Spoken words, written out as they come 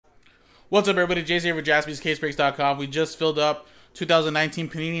What's up, everybody? Jay's here for JaspysCaseBreaks.com. We just filled up 2019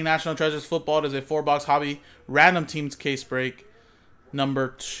 Panini National Treasures Football. It is a 4-box hobby random teams case break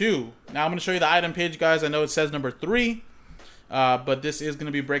number 2. Now I'm going to show you the item page, guys. I know it says number 3, but this is going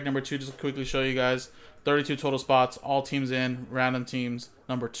to be break number 2. Just to quickly show you guys, 32 total spots, all teams in, random teams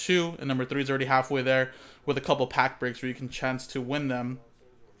number 2, and number 3 is already halfway there with a couple pack breaks where you can chance to win them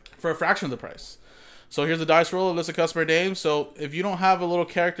for a fraction of the price. So here's the dice roll. It lists a customer name. So if you don't have a little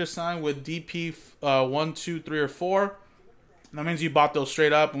character sign with DP 1, 2, 3, or 4, that means you bought those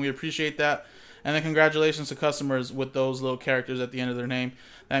straight up, and we appreciate that. And then congratulations to customers with those little characters at the end of their name.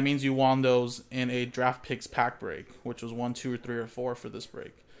 That means you won those in a draft picks pack break, which was 1, 2, or 3, or 4 for this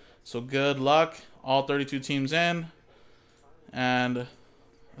break. So good luck. All 32 teams in. And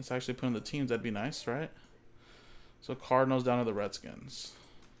let's actually put in the teams. That'd be nice, right? So Cardinals down to the Redskins.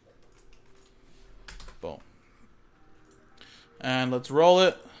 Boom. And let's roll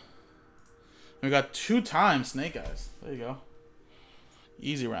it. We got 2 times Snake Eyes. There you go.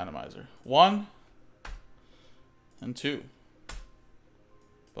 Easy randomizer. 1 and 2.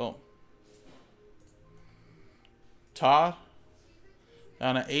 Boom. Todd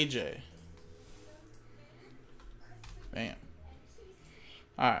down to AJ. Bam.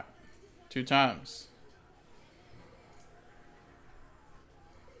 Alright. 2 times.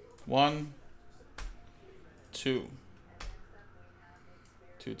 1, 2.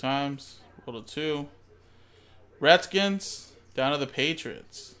 2 times. Roll to 2. Redskins down to the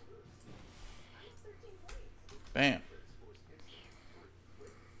Patriots. Bam.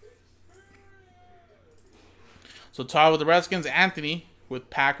 So Todd with the Redskins, Anthony with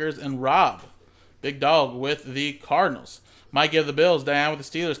Packers, and Rob, Big Dog, with the Cardinals. Mike, you have the Bills. Diane with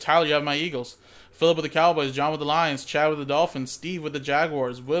the Steelers. Tyler, you have my Eagles. Philip with the Cowboys. John with the Lions. Chad with the Dolphins. Steve with the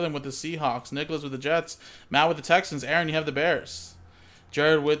Jaguars. William with the Seahawks. Nicholas with the Jets. Matt with the Texans. Aaron, you have the Bears.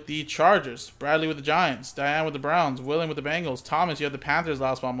 Jared with the Chargers. Bradley with the Giants. Diane with the Browns. William with the Bengals. Thomas, you have the Panthers.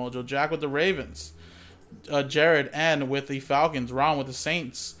 Last spot mojo. Jack with the Ravens. Jared N with the Falcons. Ron with the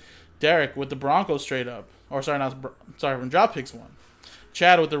Saints. Derek with the Broncos straight up. Or sorry, from Drop Picks 1.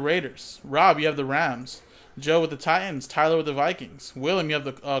 Chad with the Raiders. Rob, you have the Rams. Joe with the Titans. Tyler with the Vikings. William, you have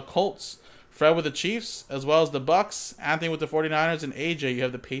the Colts. Fred with the Chiefs, as well as the Bucks. Anthony with the 49ers, and AJ, you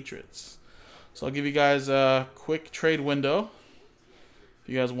have the Patriots. So I'll give you guys a quick trade window if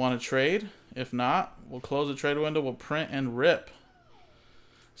you guys want to trade. If not, we'll close the trade window. We'll print and rip.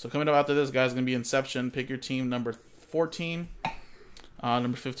 So coming up after this, guys, is going to be Inception. Pick your team number 14.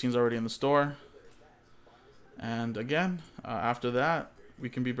 Number 15 is already in the store. And again, after that, we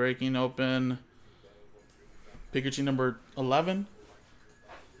can be breaking open pick your team number 11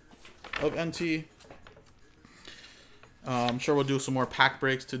 of NT. I'm sure we'll do some more pack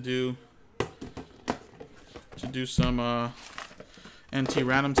breaks to do some NT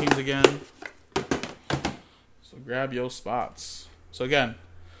random teams again. So grab your spots. So again,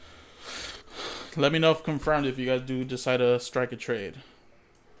 let me know if confirmed if you guys do decide to strike a trade.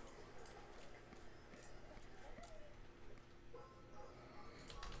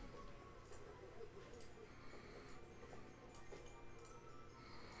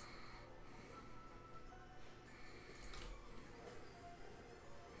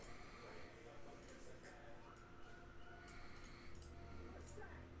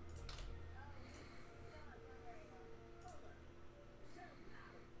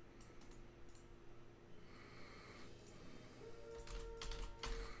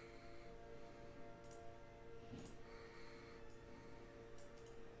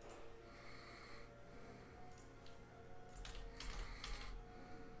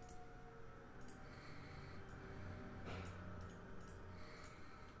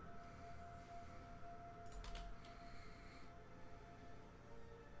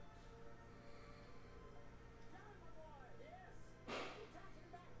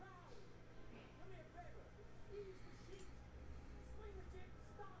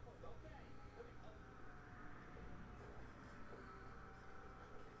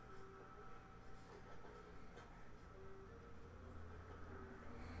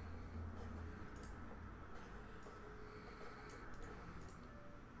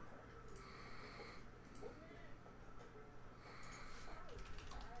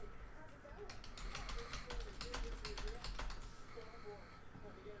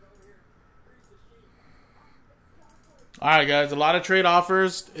 Alright, guys, a lot of trade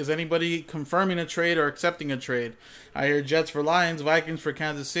offers. Is anybody confirming a trade or accepting a trade? I hear Jets for Lions, Vikings for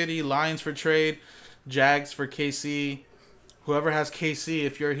Kansas City, Lions for trade, Jags for KC. Whoever has KC,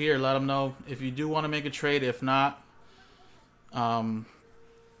 if you're here, let them know if you do want to make a trade. If not, I'm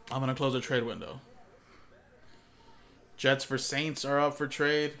going to close the trade window. Jets for Saints are up for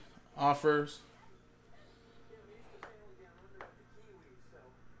trade. offers.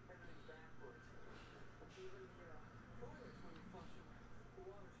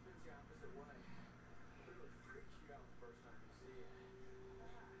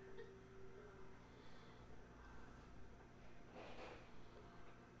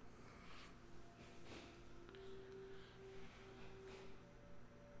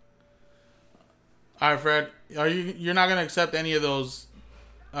 All right, Fred. You're not gonna accept any of those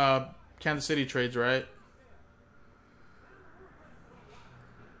Kansas City trades, right?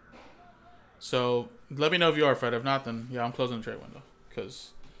 So let me know if you are, Fred. If not, then yeah, I'm closing the trade window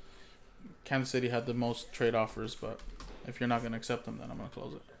because Kansas City had the most trade offers. But if you're not gonna accept them, then I'm gonna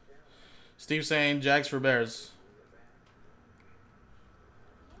close it. Steve saying Jags for Bears.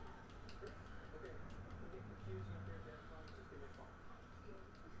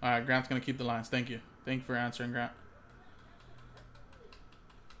 All right, Grant's gonna keep the lines. Thank you. Thank you for answering, Grant.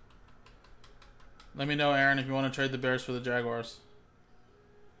 Let me know, Aaron, if you want to trade the Bears for the Jaguars.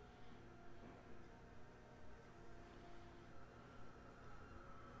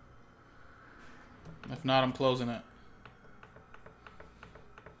 If not, I'm closing it.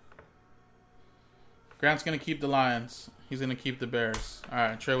 Grant's going to keep the Lions. He's going to keep the Bears. All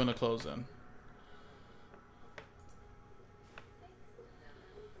right, trade window close then.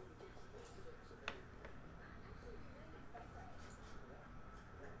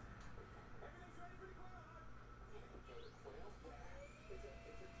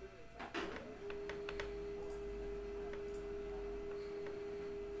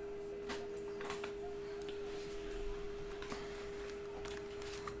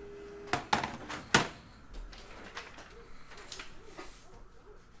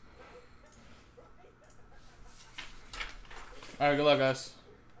 All right, good luck, guys.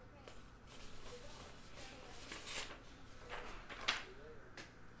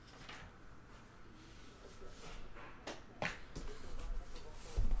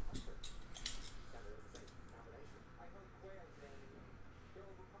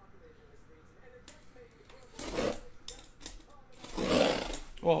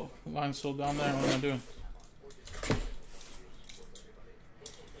 Whoa, line's still down there. What am I doing?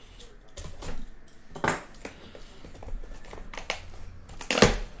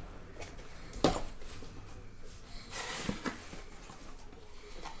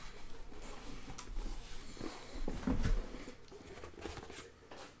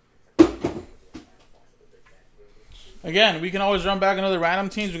 Again, we can always run back another random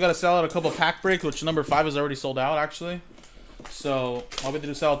teams. We got to sell out a couple pack breaks, which number 5 is already sold out, actually. So all we have to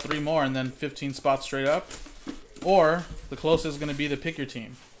do is sell 3 more and then 15 spots straight up. Or the closest is going to be the pick your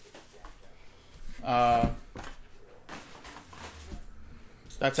team. That's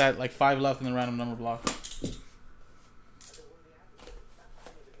at like 5 left in the random number block.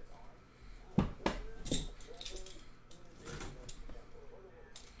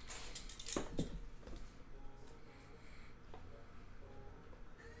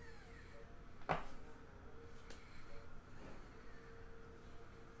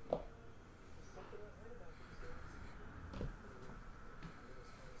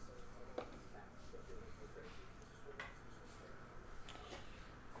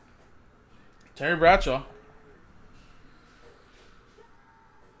 Terry Bradshaw.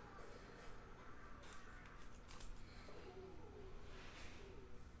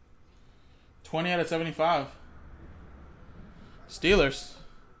 $20/75. Steelers.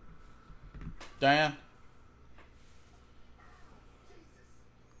 Diane.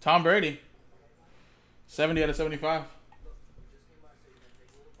 Tom Brady. 70/75.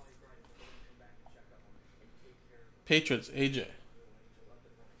 Patriots. AJ.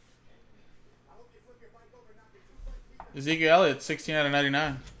 Ezekiel Elliott,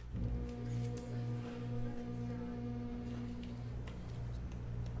 16/99.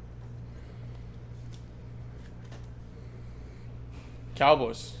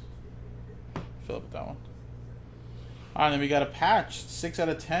 Cowboys. Fill up with that one. All right, then we got a patch,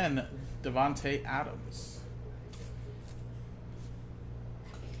 6/10, Devontae Adams.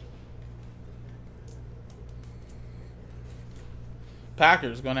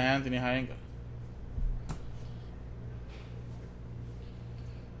 Packers going to Anthony Hyenga.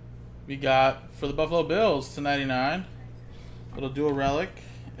 We got, for the Buffalo Bills, /99, little dual relic,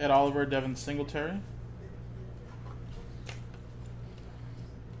 Ed Oliver, Devin Singletary.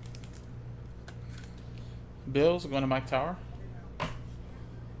 Bills going to Mike Tower. Got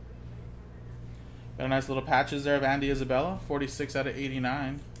a nice little patches there of Andy Isabella,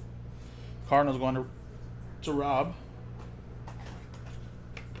 46/89. Cardinals going to Rob.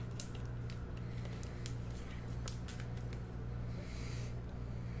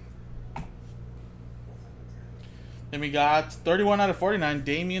 Then we got 31 out of 49,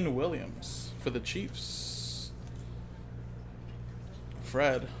 Damian Williams for the Chiefs.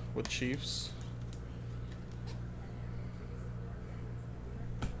 Fred with Chiefs.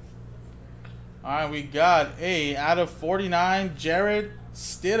 Alright, we got a out of 49, Jared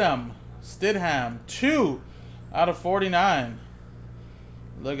Stidham. 2 out of 49.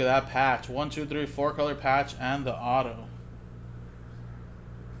 Look at that patch. 1, 2, 3, 4 color patch and the auto.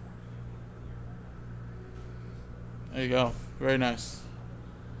 There you go. Very nice.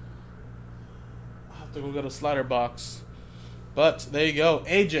 I'll have to go get a slider box. But there you go.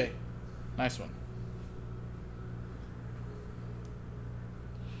 AJ. Nice one.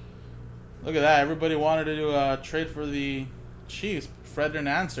 Look at that. Everybody wanted to do a trade for the Chiefs. Fred didn't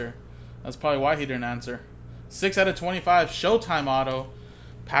answer. That's probably why he didn't answer. 6 out of 25. Showtime auto.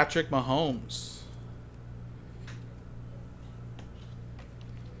 Patrick Mahomes.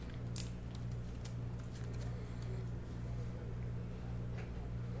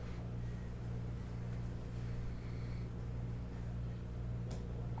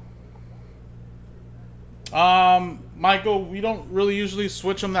 Michael, we don't really usually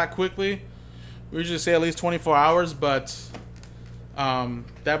switch them that quickly. We usually say at least 24 hours, but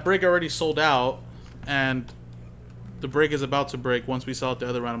that break already sold out, and the break is about to break once we sell out the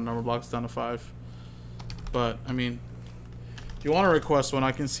other random number blocks down to 5. But, I mean, if you want to request one,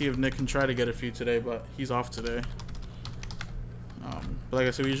 I can see if Nick can try to get a few today, but he's off today. But like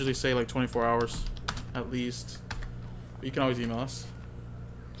I said, we usually say like 24 hours at least. But you can always email us.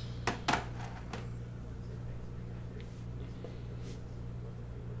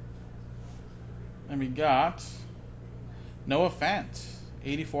 And we got Noah Fant,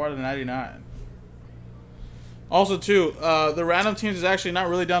 84 out of 99. Also, too, the random teams is actually not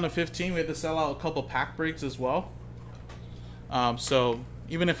really down to 15. We had to sell out a couple pack breaks as well. So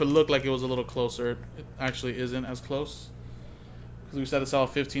even if it looked like it was a little closer, it actually isn't as close. Because we decided to sell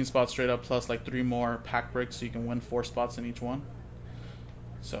 15 spots straight up plus like 3 more pack breaks so you can win 4 spots in each one.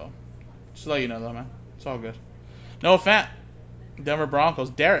 So just to let you know though, man. It's all good. Noah Fant, Denver Broncos.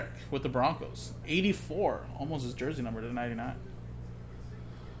 Derek with the Broncos. 84. Almost his jersey number to 99.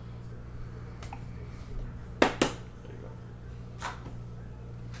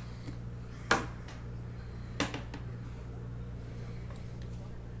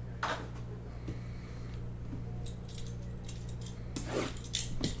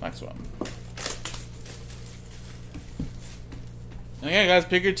 Next one. And again, guys,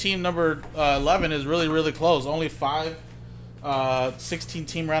 pick your team. Number 11 is really, really close. Only 5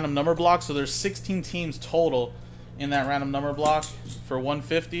 16-team random number blocks. So there's 16 teams total in that random number block for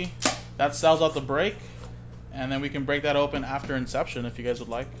 150. That sells out the break. And then we can break that open after Inception if you guys would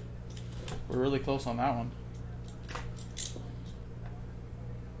like. We're really close on that one.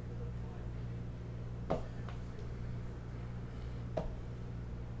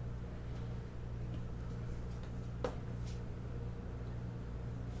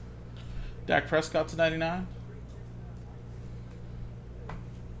 Dak Prescott to 99.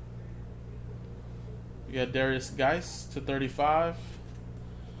 We got Darius Geis to 35.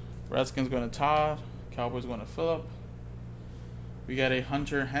 Redskins going to Todd. Cowboys going to Phillip. We got a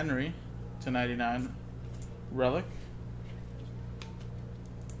Hunter Henry to 99 relic.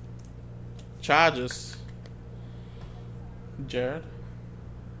 Chargers. Jared.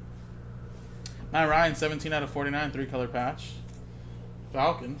 Matt Ryan, 17 out of 49, 3-color patch.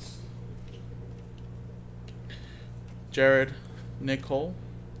 Falcons. Jared Nicole.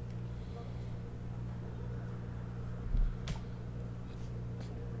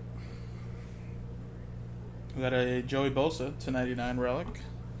 We got a Joey Bosa to 99 relic.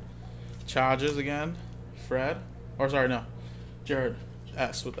 Chargers again. Fred. Or sorry, no. Jared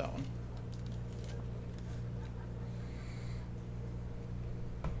S with that one.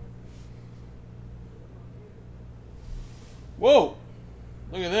 Whoa!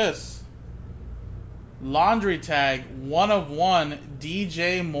 Look at this. Laundry tag, 1 of 1,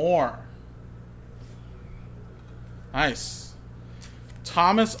 DJ Moore. Nice.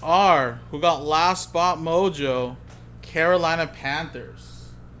 Thomas R., who got last spot mojo, Carolina Panthers.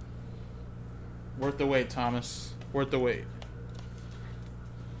 Worth the wait, Thomas. Worth the wait.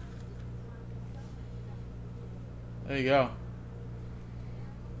 There you go.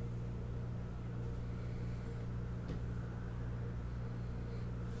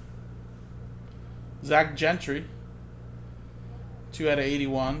 Zach Gentry, 2 out of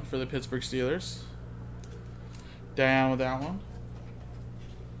 81 for the Pittsburgh Steelers. Down with that one.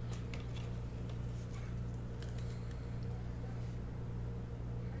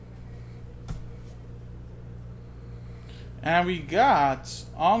 And we got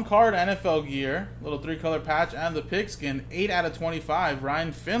on-card NFL gear, little 3-color patch, and the pigskin, 8 out of 25,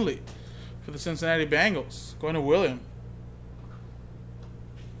 Ryan Finley for the Cincinnati Bengals. Going to William.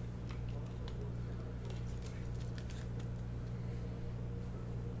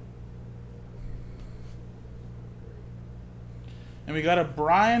 And we got a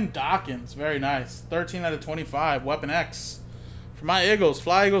Brian Dawkins. Very nice. 13 out of 25. Weapon X. For my Eagles.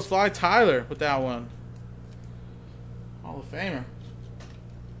 Fly, Eagles, fly. Tyler with that one. Hall of Famer.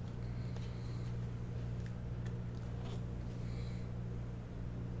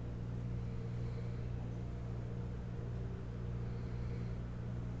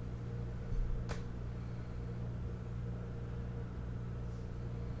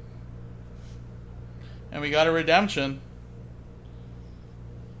 And we got a redemption.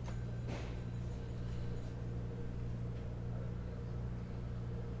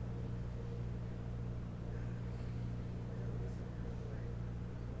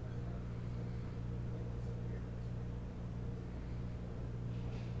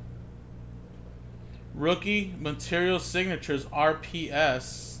 Rookie Material Signatures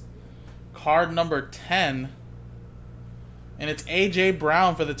RPS. Card number 10. And it's A.J.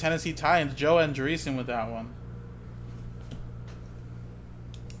 Brown for the Tennessee Titans. Joe Andreessen with that one.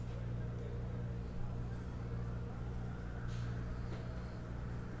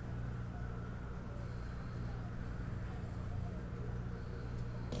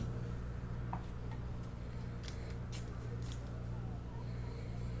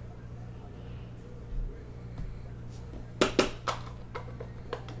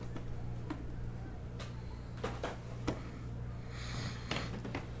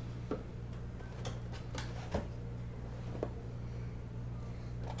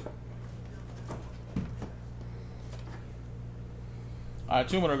 Alright,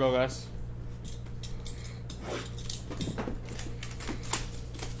 2 more to go, guys.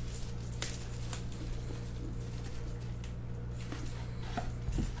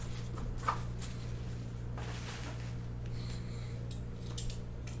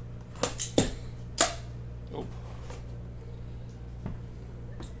 Oh.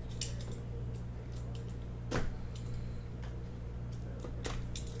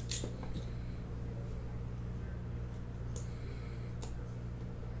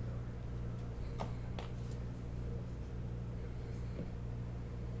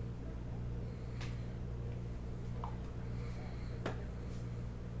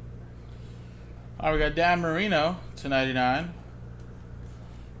 Alright, we got Dan Marino to 99.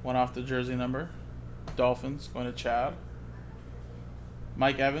 One off the jersey number. Dolphins going to Chad.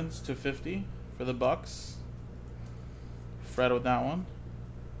 Mike Evans to 50 for the Bucks. Fred with that one.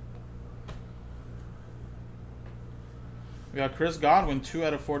 We got Chris Godwin, 2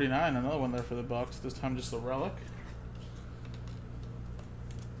 out of 49. Another one there for the Bucks. This time just a relic.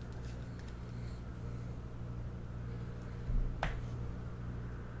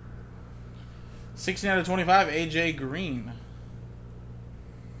 /16 out of 25, AJ Green.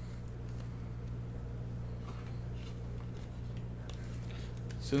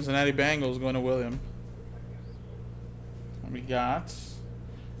 Cincinnati Bengals going to William. And we got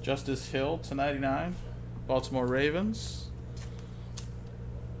Justice Hill to 99. Baltimore Ravens.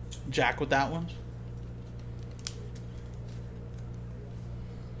 Jack with that one.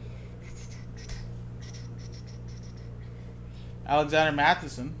 Alexander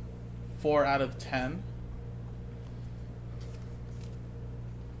Matheson. 4 out of 10.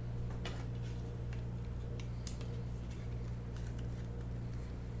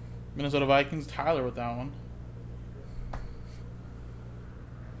 Minnesota Vikings, Tyler with that one.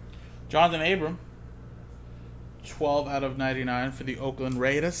 Jonathan Abram, 12 out of 99 for the Oakland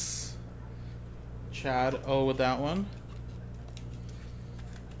Raiders. Chad O with that one.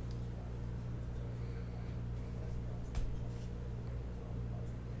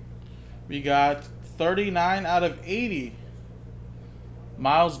 We got 39 out of 80.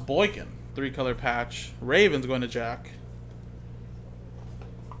 Miles Boykin, 3-color patch. Ravens going to Jack.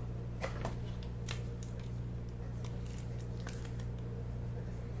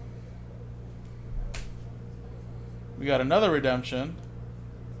 We got another redemption.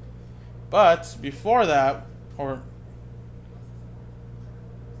 But before that, or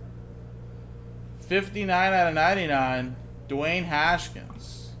 59 out of 99, Dwayne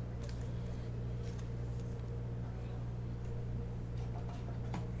Haskins.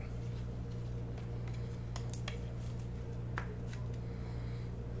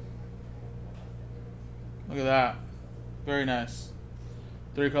 Look at that. Very nice.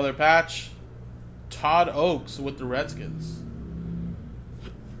 3-color patch. Todd Oaks with the Redskins.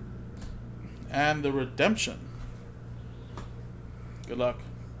 And the redemption. Good luck.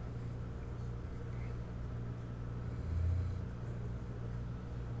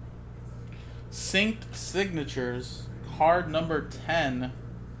 Synced Signatures, card number 10.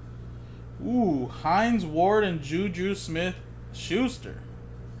 Ooh, Hines Ward and Juju Smith-Schuster.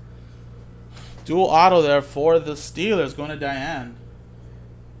 Dual auto there for the Steelers, going to Diane.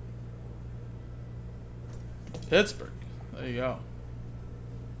 Pittsburgh. There you go.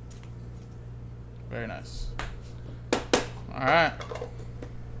 Very nice. All right.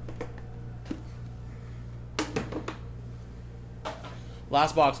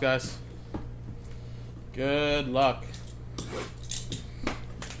 Last box, guys. Good luck.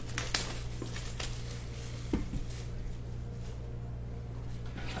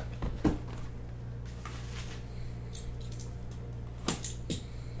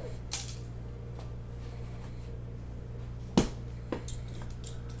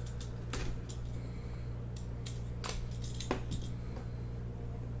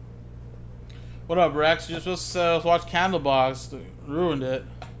 What up, Rex? You're supposed to watch Candlebox. Ruined it.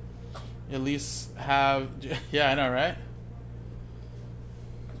 At least have... Yeah, I know, right?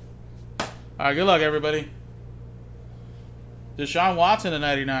 Alright, good luck, everybody. Deshaun Watson to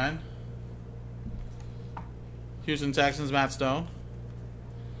 99. Houston Texans, Matt Stone.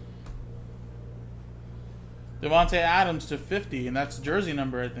 Devontae Adams to 50, and that's jersey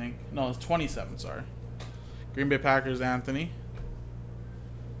number, I think. No, it's 27, sorry. Green Bay Packers, Anthony.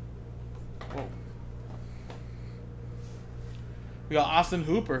 Whoa. We got Austin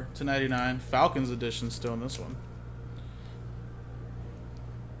Hooper to 99. Falcons edition still in this one.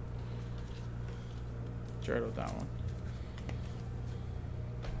 Jared with that one.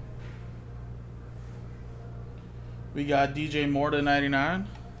 We got DJ Moore to 99.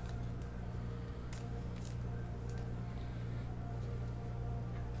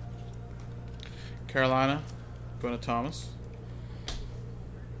 Carolina, going to Thomas.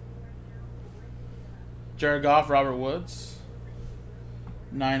 Jared Goff, Robert Woods.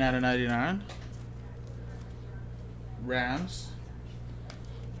 9 out of 99. Rams.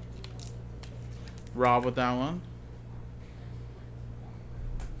 Rob with that one.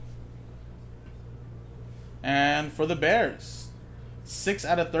 And for the Bears, 6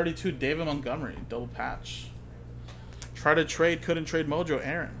 out of 32, David Montgomery, double patch. Try to trade, couldn't trade Mojo,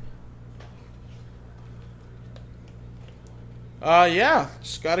 Aaron. Yeah,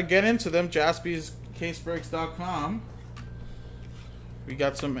 just got to get into them. JaspysCaseBreaks.com. We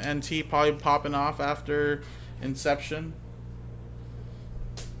got some NT probably popping off after Inception.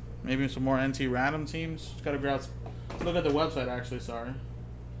 Maybe some more NT random teams. Just got to grab. Look at the website, actually, sorry.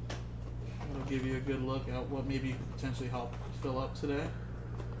 It'll give you a good look at what maybe could potentially help fill up today.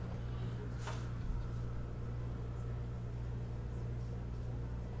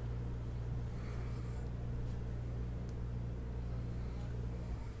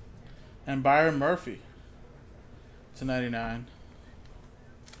 And Byron Murphy to 99.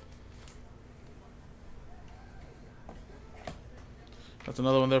 That's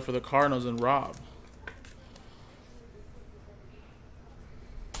another one there for the Cardinals and Rob.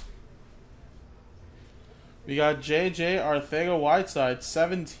 We got JJ Arcega-Whiteside,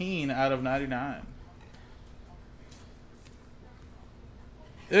 17 out of 99.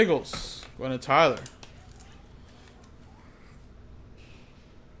 Eagles, going to Tyler.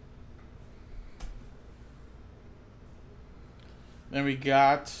 Then we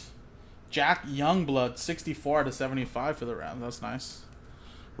got Jack Youngblood, 64 out of 75 for the round. That's nice.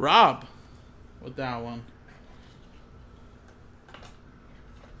 Rob with that one.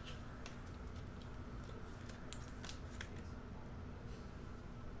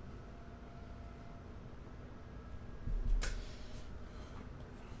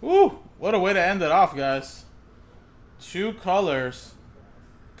 Woo! What a way to end it off, guys. 2 colors.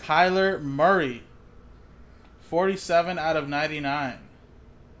 Kyler Murray. 47 out of 99.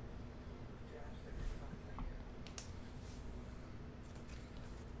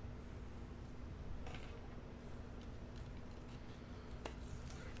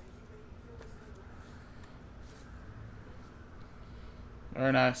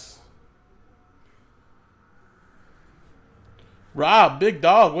 Very nice. Rob, big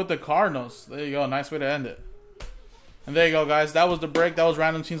dog with the Cardinals. There you go. Nice way to end it. And there you go, guys. That was the break. That was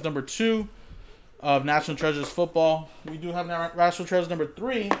Random Teams number 2 of National Treasures Football. We do have National Treasures number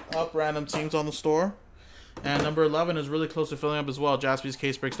 3 up, Random Teams on the store. And number 11 is really close to filling up as well,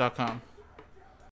 JaspysCaseBreaks.com.